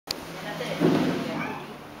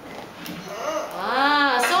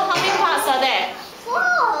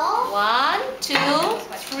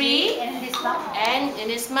in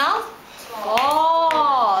his mouth?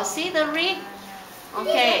 Oh, see the reed?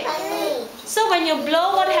 Okay. So when you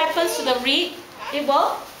blow, what happens to the reed? It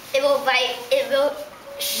will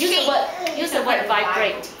use the word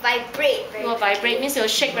vibrate. Vibrate. It will vibrate means it will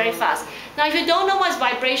shake very fast. Now if you don't know what's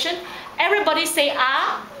vibration, everybody say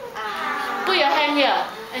ah. Put your hand here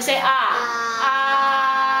and say ah. Ah.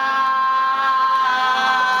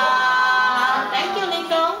 Thank you,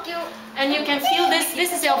 Lincoln. And you can feel this.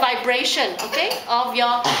 This is your vibration, okay? Of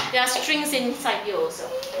there are strings inside you also.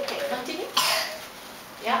 Okay, continue.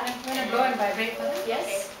 Yeah. I'm gonna blow and vibrate for them.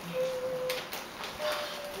 Yes.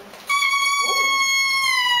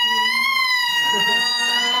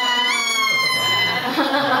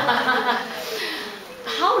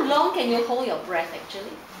 How long can you hold your breath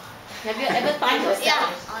actually? Have you ever timed yourself?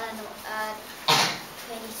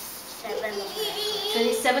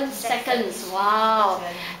 27 seconds. Wow.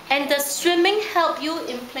 And does swimming help you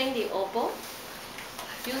in playing the oboe?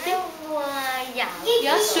 Do you think? Yeah.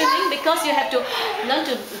 Yeah, swimming because you have to learn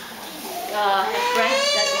to have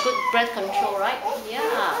good breath control, right?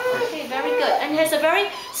 Yeah. Okay, very good. And it has a very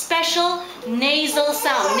special nasal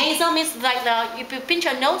sound. Nasal means like if you pinch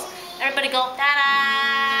your nose, everybody go da da.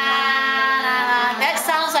 That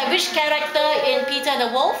sounds like which character in Peter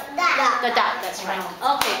the Wolf? The duck. That's right.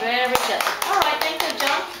 Okay, very good. All right, thank you,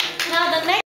 John. Now the next